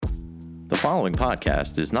The following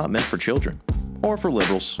podcast is not meant for children or for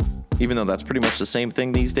liberals, even though that's pretty much the same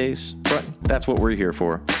thing these days, but that's what we're here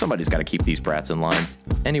for. Somebody's got to keep these brats in line.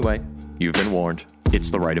 Anyway, you've been warned.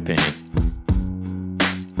 It's the right opinion.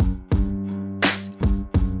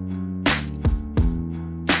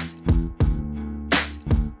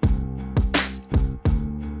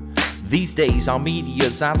 These days, our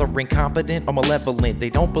media's either incompetent or malevolent. They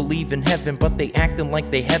don't believe in heaven, but they acting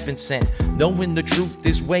like they heaven sent. Knowing the truth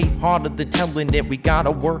is way harder than telling it. We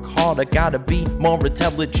gotta work harder, gotta be more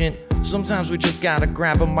intelligent. Sometimes we just gotta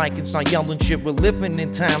grab a mic and start yelling shit. We're living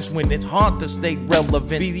in times when it's hard to stay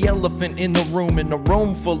relevant. Be the elephant in the room, in a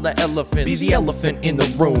room full of elephants. Be the elephant in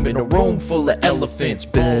the room, in a room full of elephants.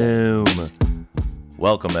 Boom.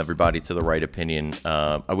 Welcome, everybody, to The Right Opinion.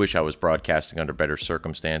 I wish I was broadcasting under better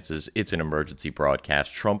circumstances. It's an emergency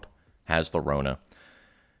broadcast. Trump has the Rona.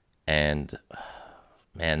 And,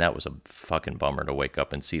 man, that was a fucking bummer to wake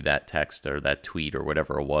up and see that text or that tweet or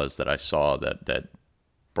whatever it was that I saw that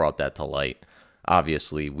brought that to light.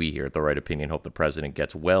 Obviously, we here at The Right Opinion hope the president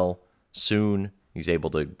gets well soon. He's able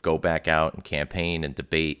to go back out and campaign and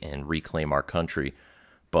debate and reclaim our country.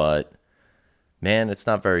 But man, it's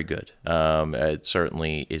not very good. It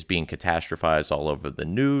certainly is being catastrophized all over the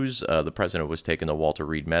news. The president was taken to Walter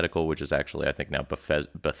Reed Medical, which is actually, I think, now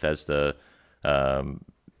Bethesda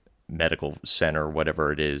Medical Center,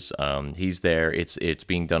 whatever it is. He's there. It's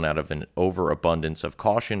being done out of an overabundance of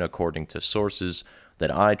caution, according to sources that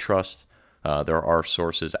I trust. There are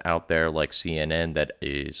sources out there like CNN that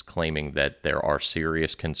is claiming that there are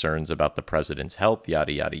serious concerns about the president's health,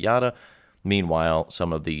 yada, yada, yada. Meanwhile,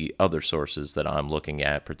 some of the other sources that I'm looking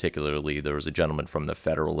at, particularly there was a gentleman from the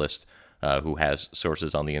Federalist who has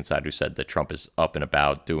sources on the inside who said that Trump is up and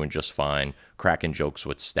about, doing just fine, cracking jokes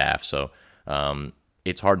with staff. So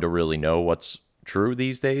it's hard to really know what's true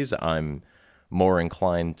these days. I'm more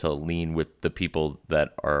inclined to lean with the people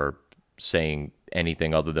that are saying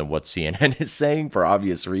anything other than what CNN is saying for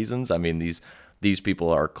obvious reasons. I mean, these people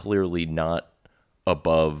are clearly not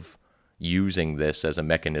above using this as a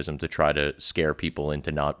mechanism to try to scare people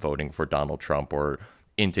into not voting for Donald Trump or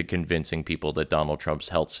into convincing people that Donald Trump's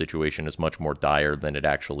health situation is much more dire than it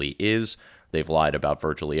actually is. They've lied about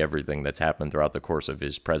virtually everything that's happened throughout the course of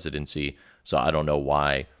his presidency. So I don't know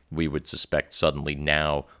why we would suspect suddenly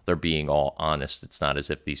now they're being all honest. It's not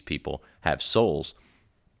as if these people have souls.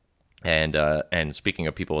 And speaking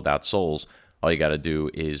of people without souls, all you got to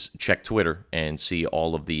do is check Twitter and see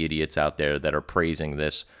all of the idiots out there that are praising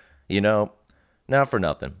this. You know, not for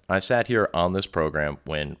nothing, I sat here on this program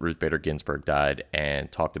when Ruth Bader Ginsburg died and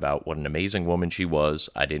talked about what an amazing woman she was.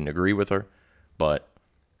 I didn't agree with her, but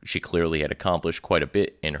she clearly had accomplished quite a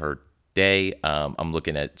bit in her day. I'm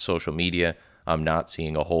looking at social media. I'm not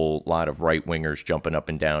seeing a whole lot of right-wingers jumping up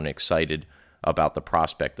and down excited about the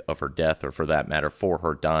prospect of her death, or for that matter, for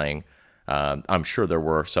her dying. I'm sure there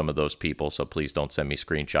were some of those people, so please don't send me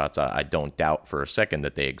screenshots. I don't doubt for a second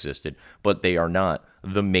that they existed, but they are not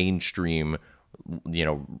the mainstream,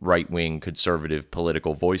 right-wing conservative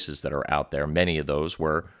political voices that are out there. Many of those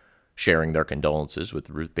were sharing their condolences with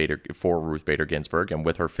Ruth Bader Ginsburg and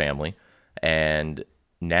with her family. And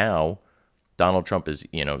now Donald Trump is,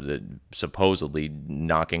 supposedly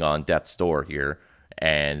knocking on death's door here.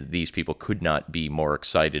 And these people could not be more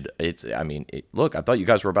excited. Look, I thought you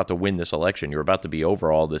guys were about to win this election. You're about to be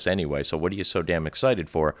over all this anyway. So what are you so damn excited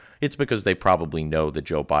for? It's because they probably know that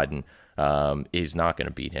Joe Biden is not going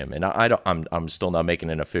to beat him. And I'm still not making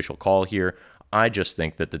an official call here. I just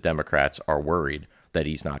think that the Democrats are worried that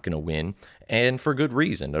he's not going to win, and for good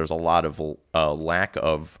reason. There's a lot of lack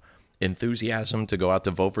of enthusiasm to go out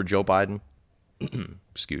to vote for Joe Biden.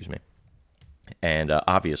 Excuse me. And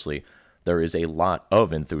obviously, there is a lot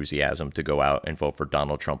of enthusiasm to go out and vote for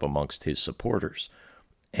Donald Trump amongst his supporters.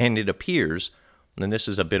 And it appears, and this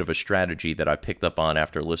is a bit of a strategy that I picked up on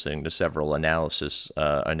after listening to several analyses,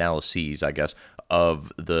 I guess,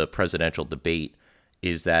 of the presidential debate,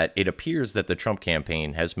 is that it appears that the Trump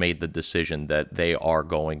campaign has made the decision that they are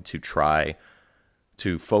going to try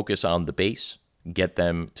to focus on the base, get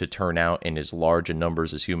them to turn out in as large a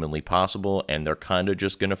numbers as humanly possible, and they're kind of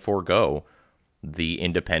just going to forego the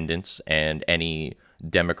independents and any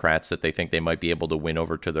Democrats that they think they might be able to win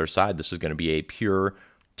over to their side. This is going to be a pure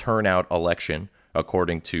turnout election,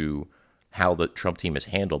 according to how the Trump team has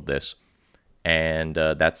handled this. And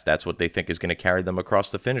that's what they think is going to carry them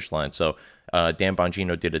across the finish line. So Dan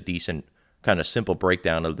Bongino did a decent kind of simple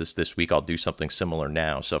breakdown of this week. I'll do something similar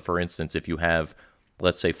now. So, for instance, if you have,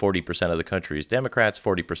 let's say, 40% of the country is Democrats,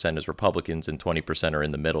 40% is Republicans, and 20% are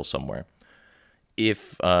in the middle somewhere.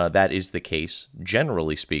 If that is the case,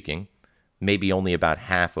 generally speaking, maybe only about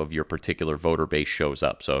half of your particular voter base shows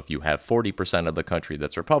up. So if you have 40% of the country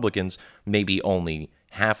that's Republicans, maybe only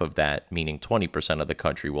half of that, meaning 20% of the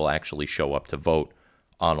country, will actually show up to vote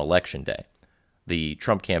on election day. The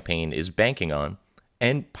Trump campaign is banking on,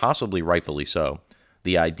 and possibly rightfully so,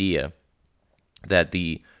 the idea that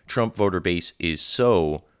the Trump voter base is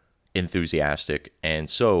so enthusiastic and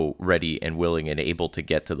so ready and willing and able to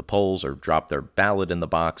get to the polls or drop their ballot in the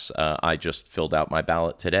box. I just filled out my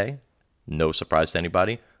ballot today. No surprise to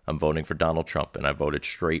anybody. I'm voting for Donald Trump, and I voted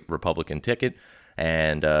straight Republican ticket,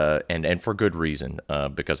 and for good reason,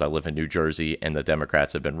 because I live in New Jersey, and the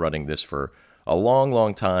Democrats have been running this for a long,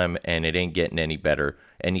 long time, and it ain't getting any better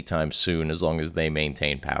anytime soon as long as they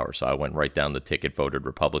maintain power. So I went right down the ticket, voted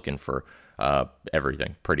Republican for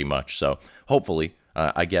everything, pretty much. So hopefully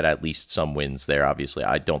I get at least some wins there. Obviously,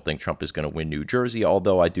 I don't think Trump is going to win New Jersey,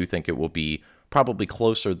 although I do think it will be probably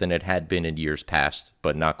closer than it had been in years past,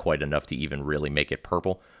 but not quite enough to even really make it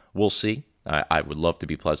purple. We'll see. I would love to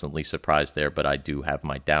be pleasantly surprised there, but I do have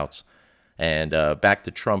my doubts. And back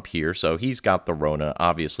to Trump here. So he's got the Rona.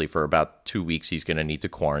 Obviously, for about 2 weeks, he's going to need to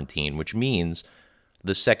quarantine, which means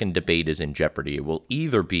the second debate is in jeopardy. It will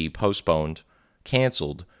either be postponed,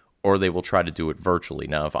 canceled, or they will try to do it virtually.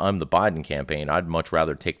 Now, if I'm the Biden campaign, I'd much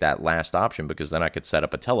rather take that last option, because then I could set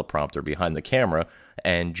up a teleprompter behind the camera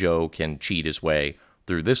and Joe can cheat his way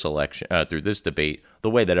through this election, through this debate, the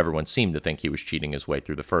way that everyone seemed to think he was cheating his way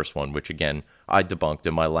through the first one, which again, I debunked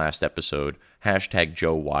in my last episode. Hashtag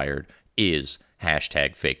Joe Wired is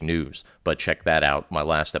hashtag fake news. But check that out. My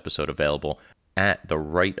last episode available at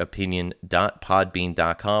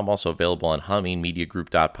therightopinion.podbean.com, also available on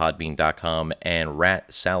hummingmediagroup.podbean.com and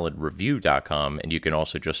ratsaladreview.com. And you can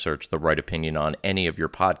also just search The Right Opinion on any of your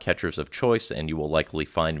podcatchers of choice, and you will likely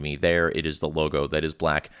find me there. It is the logo that is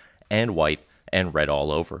black and white and red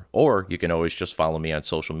all over. Or you can always just follow me on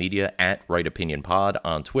social media at Right Opinion Pod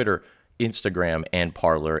on Twitter, Instagram, and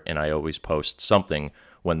Parler, and I always post something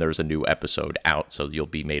when there's a new episode out, so you'll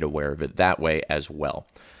be made aware of it that way as well.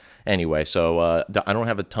 Anyway, so I don't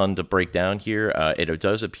have a ton to break down here. It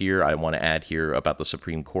does appear, I want to add here about the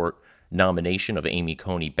Supreme Court nomination of Amy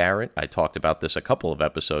Coney Barrett. I talked about this a couple of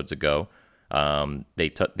episodes ago.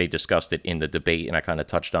 They discussed it in the debate, and I kind of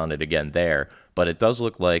touched on it again there. But it does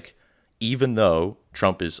look like, even though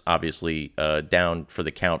Trump is obviously down for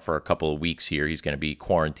the count for a couple of weeks here, he's going to be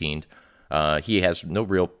quarantined. He has no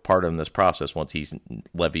real part in this process once he's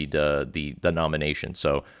levied the nomination.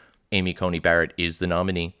 So Amy Coney Barrett is the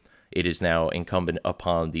nominee. It is now incumbent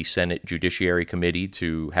upon the Senate Judiciary Committee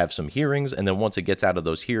to have some hearings, and then once it gets out of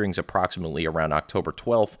those hearings, approximately around October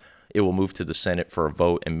 12th, it will move to the Senate for a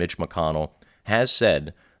vote, and Mitch McConnell has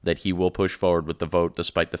said that he will push forward with the vote,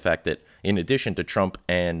 despite the fact that, in addition to Trump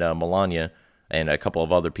and Melania and a couple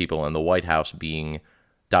of other people in the White House being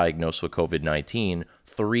diagnosed with COVID-19,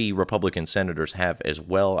 3 Republican senators have as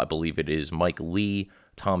well. I believe it is Mike Lee,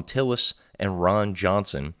 Tom Tillis, and Ron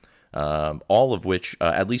Johnson. All of which,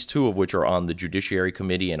 at least 2 of which are on the Judiciary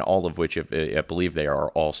Committee, and all of which, if I believe they are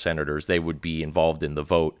all senators, they would be involved in the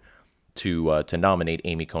vote to nominate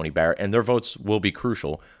Amy Coney Barrett, and their votes will be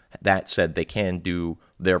crucial. That said, they can do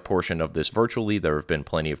their portion of this virtually. There have been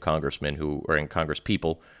plenty of congressmen and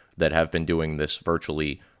congresspeople that have been doing this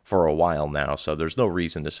virtually for a while now, so there's no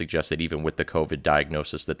reason to suggest that even with the COVID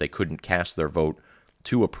diagnosis that they couldn't cast their vote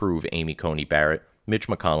to approve Amy Coney Barrett. Mitch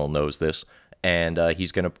McConnell knows this. And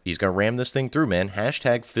he's gonna ram this thing through, man.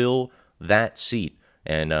 Hashtag fill that seat.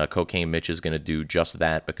 And Cocaine Mitch is gonna do just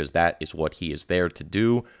that, because that is what he is there to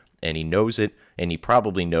do, and he knows it. And he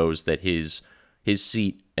probably knows that his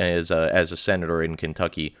seat as a senator in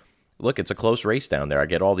Kentucky. Look, it's a close race down there. I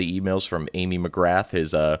get all the emails from Amy McGrath,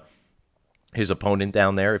 his opponent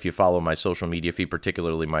down there. If you follow my social media feed,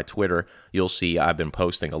 particularly my Twitter, you'll see I've been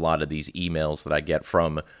posting a lot of these emails that I get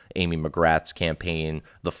from Amy McGrath's campaign,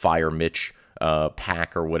 the Fire Mitch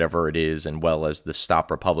PAC or whatever it is, and well as the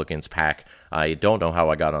Stop Republicans PAC. I don't know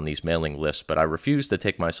how I got on these mailing lists, but I refuse to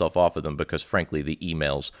take myself off of them because, frankly, the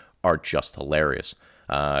emails are just hilarious.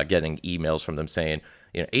 Getting emails from them saying,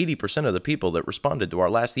 80% of the people that responded to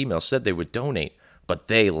our last email said they would donate, but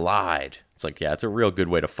they lied. It's like, yeah, it's a real good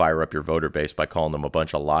way to fire up your voter base by calling them a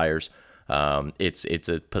bunch of liars. It's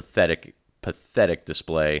a pathetic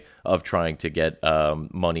display of trying to get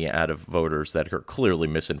money out of voters that are clearly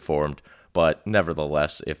misinformed. But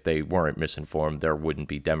nevertheless, if they weren't misinformed, there wouldn't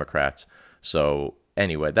be Democrats. So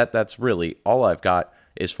anyway, that's really all I've got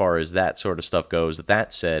as far as that sort of stuff goes.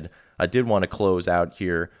 That said, I did want to close out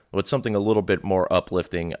here with something a little bit more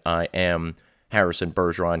uplifting. I am Harrison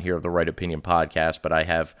Bergeron here of the Right Opinion Podcast, but I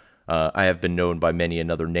have been known by many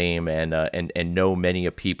another name and know many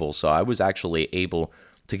a people. So I was actually able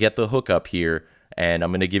to get the hookup here. And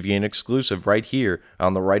I'm going to give you an exclusive right here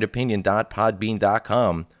on the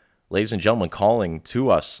rightopinion.podbean.com. Ladies and gentlemen, calling to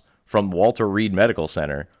us from Walter Reed Medical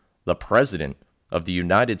Center, the President of the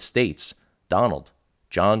United States, Donald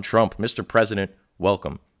John Trump. Mr. President,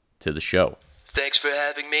 welcome to the show. Thanks for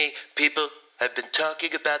having me. People have been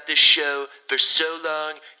talking about this show for so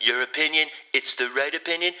long. Your opinion, it's the right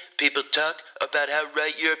opinion. People talk about how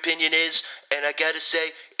right your opinion is, and I gotta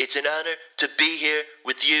say, it's an honor to be here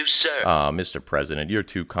with you, sir. Mr. President, you're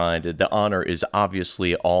too kind. The honor is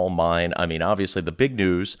obviously all mine. I mean, obviously, the big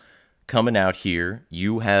news coming out here,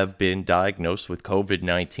 you have been diagnosed with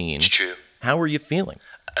COVID-19. It's true. How are you feeling?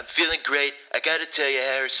 I'm feeling great. I gotta tell you,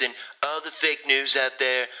 Harrison, all the fake news out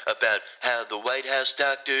there about how the White House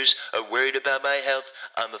doctors are worried about my health.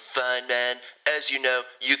 I'm a fine man. As you know,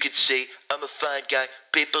 you can see, I'm a fine guy.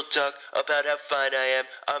 People talk about how fine I am.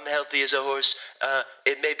 I'm healthy as a horse.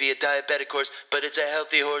 It may be a diabetic horse, but it's a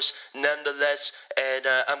healthy horse nonetheless, and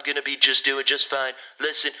I'm gonna be doing just fine.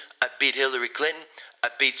 Listen, I beat Hillary Clinton. I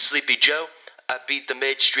beat Sleepy Joe. I beat the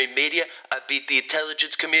mainstream media. I beat the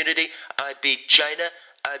intelligence community. I beat China.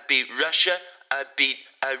 I beat Russia. I beat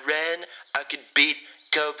Iran. I could beat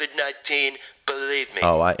COVID-19. Believe me.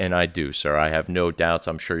 And I do, sir. I have no doubts.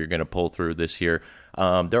 I'm sure you're going to pull through this here.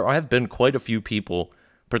 There have been quite a few people,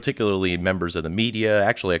 particularly members of the media,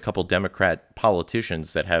 actually a couple Democrat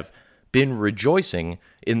politicians that have been rejoicing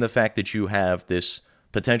in the fact that you have this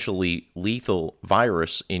potentially lethal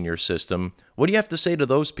virus in your system. What do you have to say to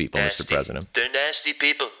those people, Nasty. Mr. President? They're nasty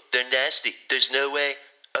people. They're nasty. There's no way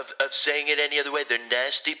of saying it any other way. They're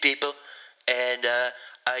nasty people, and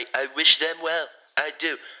I wish them well. I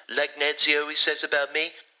do. Like Nancy always says about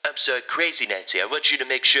me, I'm sorry, Crazy Nancy. I want you to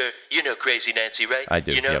make sure you know Crazy Nancy, right? I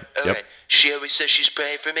do, You know? yep, All yep. right. She always says she's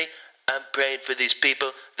praying for me. I'm praying for these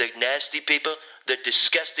people. They're nasty people. They're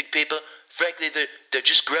disgusting people. Frankly, they're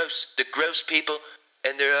just gross. They're gross people,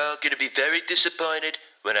 and they're all going to be very disappointed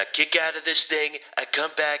when I kick out of this thing. I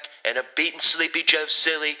come back, and I'm beating Sleepy Joe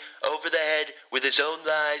silly over the head with his own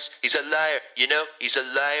lies. He's a liar, you know? He's a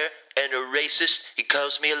liar and a racist. He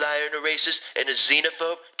calls me a liar and a racist and a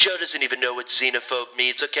xenophobe. Joe doesn't even know what xenophobe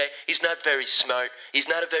means, okay? He's not very smart. He's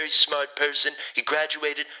not a very smart person. He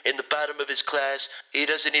graduated in the bottom of his class. He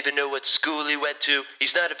doesn't even know what school he went to.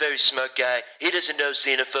 He's not a very smart guy. He doesn't know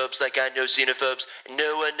xenophobes like I know xenophobes.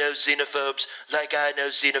 No one knows xenophobes like I know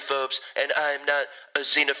xenophobes, and I'm not a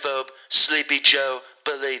xenophobe. Sleepy Joe,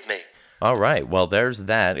 believe me. All right. Well, there's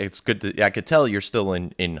that. It's good I could tell you're still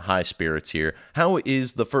in high spirits here. How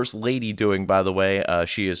is the First Lady doing, by the way?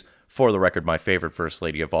 She is, for the record, my favorite First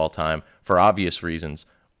Lady of all time, for obvious reasons.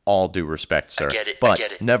 All due respect, sir. I get it. But I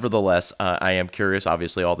get it. nevertheless, I am curious.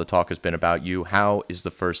 Obviously, all the talk has been about you. How is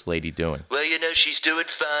the First Lady doing? Well, you know, she's doing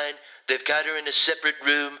fine. They've got her in a separate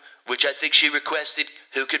room, which I think she requested.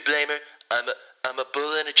 Who could blame her? I'm a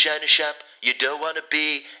bull in a china shop. You don't want to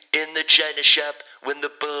be in the china shop when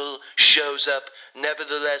the bull shows up.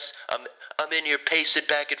 Nevertheless, I'm in here pacing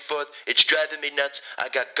back and forth. It's driving me nuts. I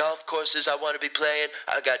got golf courses I want to be playing.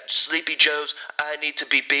 I got Sleepy Joes I need to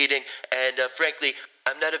be beating. And frankly,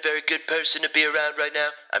 I'm not a very good person to be around right now.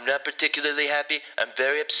 I'm not particularly happy. I'm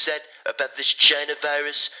very upset about this China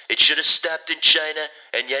virus. It should have stopped in China,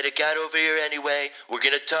 and yet it got over here anyway. We're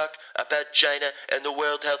going to talk about China and the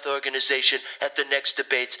World Health Organization at the next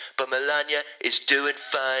debates. But Melania is doing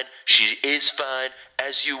fine. She is fine,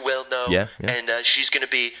 as you well know. Yeah. And she's going to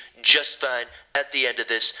be just fine at the end of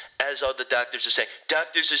this, as all the doctors are saying.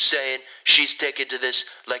 Doctors are saying she's taken to this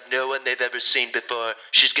like no one they've ever seen before.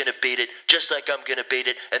 She's going to beat it, just like I'm going to beat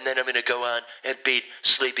it, and then I'm going to go on and beat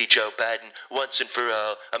Sleepy Joe Biden once and for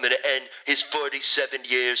all. I'm going to end his 47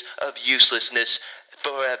 years of uselessness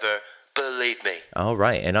forever. Believe me. All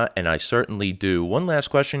right, and I certainly do. One last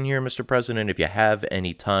question here, Mr. President, if you have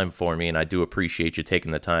any time for me, and I do appreciate you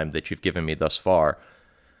taking the time that you've given me thus far.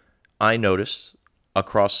 I noticed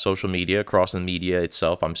across social media, across the media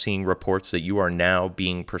itself, I'm seeing reports that you are now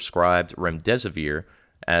being prescribed remdesivir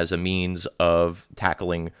as a means of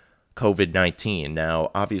tackling COVID-19.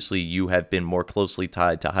 Now, obviously, you have been more closely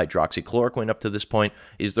tied to hydroxychloroquine up to this point.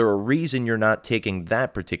 Is there a reason you're not taking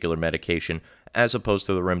that particular medication as opposed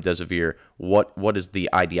to the remdesivir? What is the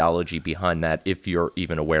ideology behind that, if you're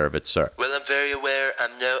even aware of it, sir? Well, I'm very aware.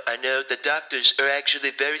 I know the doctors are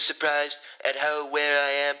actually very surprised at how aware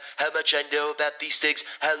I am, how much I know about these things,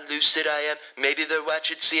 how lucid I am. Maybe they're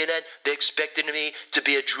watching CNN. They expected me to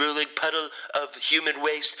be a drooling puddle of human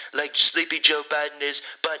waste like Sleepy Joe Biden is,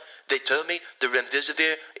 but they told me the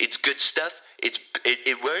remdesivir, it's good stuff.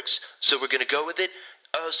 It works, so we're going to go with it.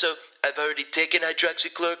 Also, I've already taken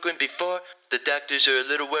hydroxychloroquine before. The doctors are a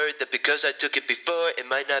little worried that because I took it before, it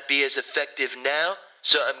might not be as effective now.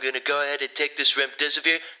 So I'm going to go ahead and take this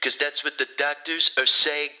remdesivir because that's what the doctors are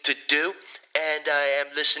saying to do. And I am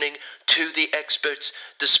listening to the experts,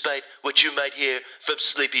 despite what you might hear from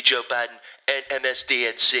Sleepy Joe Biden and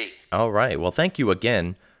MSDNC. All right. Well, thank you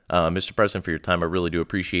again, Mr. President, for your time. I really do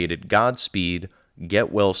appreciate it. Godspeed.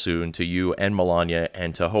 Get well soon to you and Melania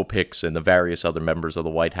and to Hope Hicks and the various other members of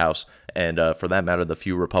the White House. And for that matter, the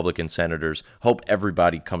few Republican senators. Hope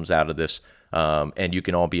everybody comes out of this. And you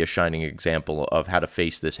can all be a shining example of how to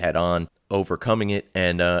face this head on, overcoming it,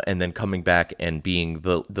 and then coming back and being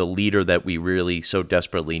the leader that we really so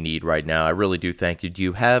desperately need right now. I really do thank you. Do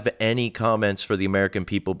you have any comments for the American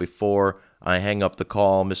people before I hang up the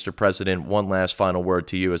call? Mr. President, one last final word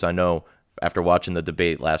to you, as I know after watching the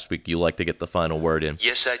debate last week, you like to get the final word in.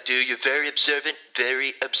 Yes, I do. You're very observant,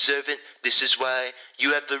 very observant. This is why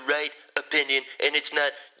you have the right opinion, and it's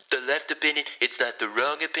not the left opinion. It's not the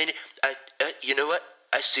wrong opinion. You know what?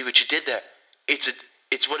 I see what you did there.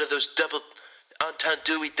 It's one of those double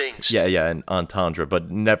entendre things. Yeah, an entendre, but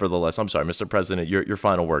nevertheless, I'm sorry, Mr. President, your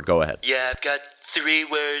final word. Go ahead. Yeah, I've got 3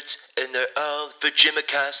 words, and they're all for Jim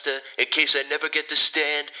Acosta, in case I never get to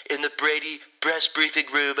stand in the Brady press briefing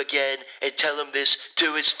room again and tell him this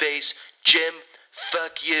to his face. Jim,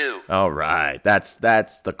 fuck you. All right, that's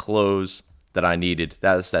the close that I needed.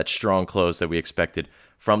 That's that strong close that we expected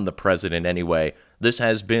from the president anyway. This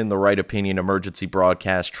has been the Right Opinion emergency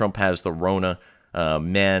broadcast. Trump has the Rona.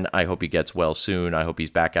 Man, I hope he gets well soon. I hope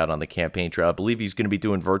he's back out on the campaign trail. I believe he's going to be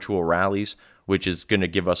doing virtual rallies, which is going to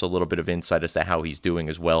give us a little bit of insight as to how he's doing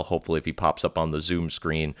as well. Hopefully, if he pops up on the Zoom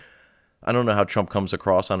screen. I don't know how Trump comes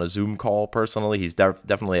across on a Zoom call personally. He's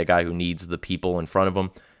definitely a guy who needs the people in front of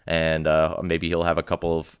him. And maybe he'll have a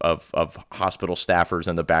couple of hospital staffers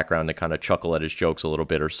in the background to kind of chuckle at his jokes a little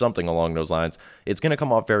bit or something along those lines. It's going to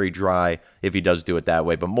come off very dry if he does do it that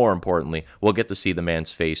way. But more importantly, we'll get to see the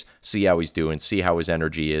man's face, see how he's doing, see how his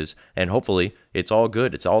energy is. And hopefully it's all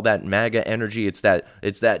good. It's all that MAGA energy. It's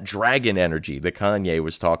that dragon energy that Kanye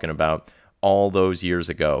was talking about all those years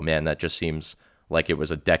ago. Man, that just seems like it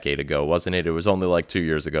was a decade ago, wasn't it? It was only like 2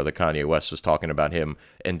 years ago that Kanye West was talking about him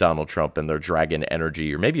and Donald Trump and their dragon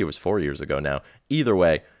energy, or maybe it was 4 years ago now. Either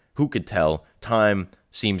way, who could tell? Time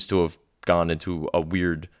seems to have gone into a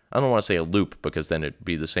weird, I don't want to say a loop because then it'd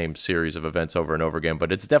be the same series of events over and over again,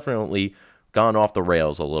 but it's definitely gone off the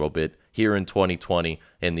rails a little bit here in 2020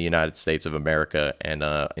 in the United States of America. And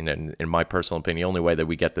in my personal opinion, the only way that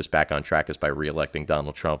we get this back on track is by reelecting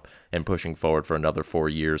Donald Trump and pushing forward for another 4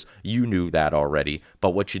 years. You knew that already, but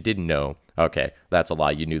what you didn't know, okay, that's a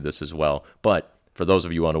lie. You knew this as well. But for those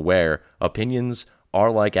of you unaware, opinions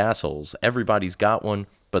are like assholes. Everybody's got one,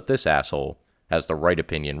 but this asshole has the right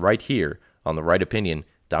opinion right here on the Right Opinion.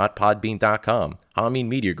 .podbean.com,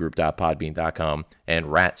 HaminMediaGroup.podbean.com, and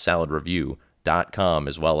RatSaladReview.com,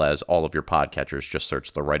 as well as all of your podcatchers. Just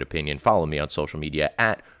search The Right Opinion. Follow me on social media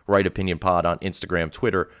at Right Opinion Pod on Instagram,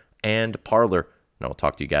 Twitter, and Parler. And I'll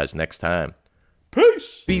talk to you guys next time.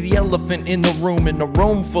 Peace! Be the elephant in the room, in a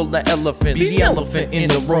room full of elephants. Be the elephant in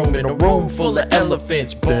the room, in a room full of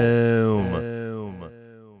elephants. Boom.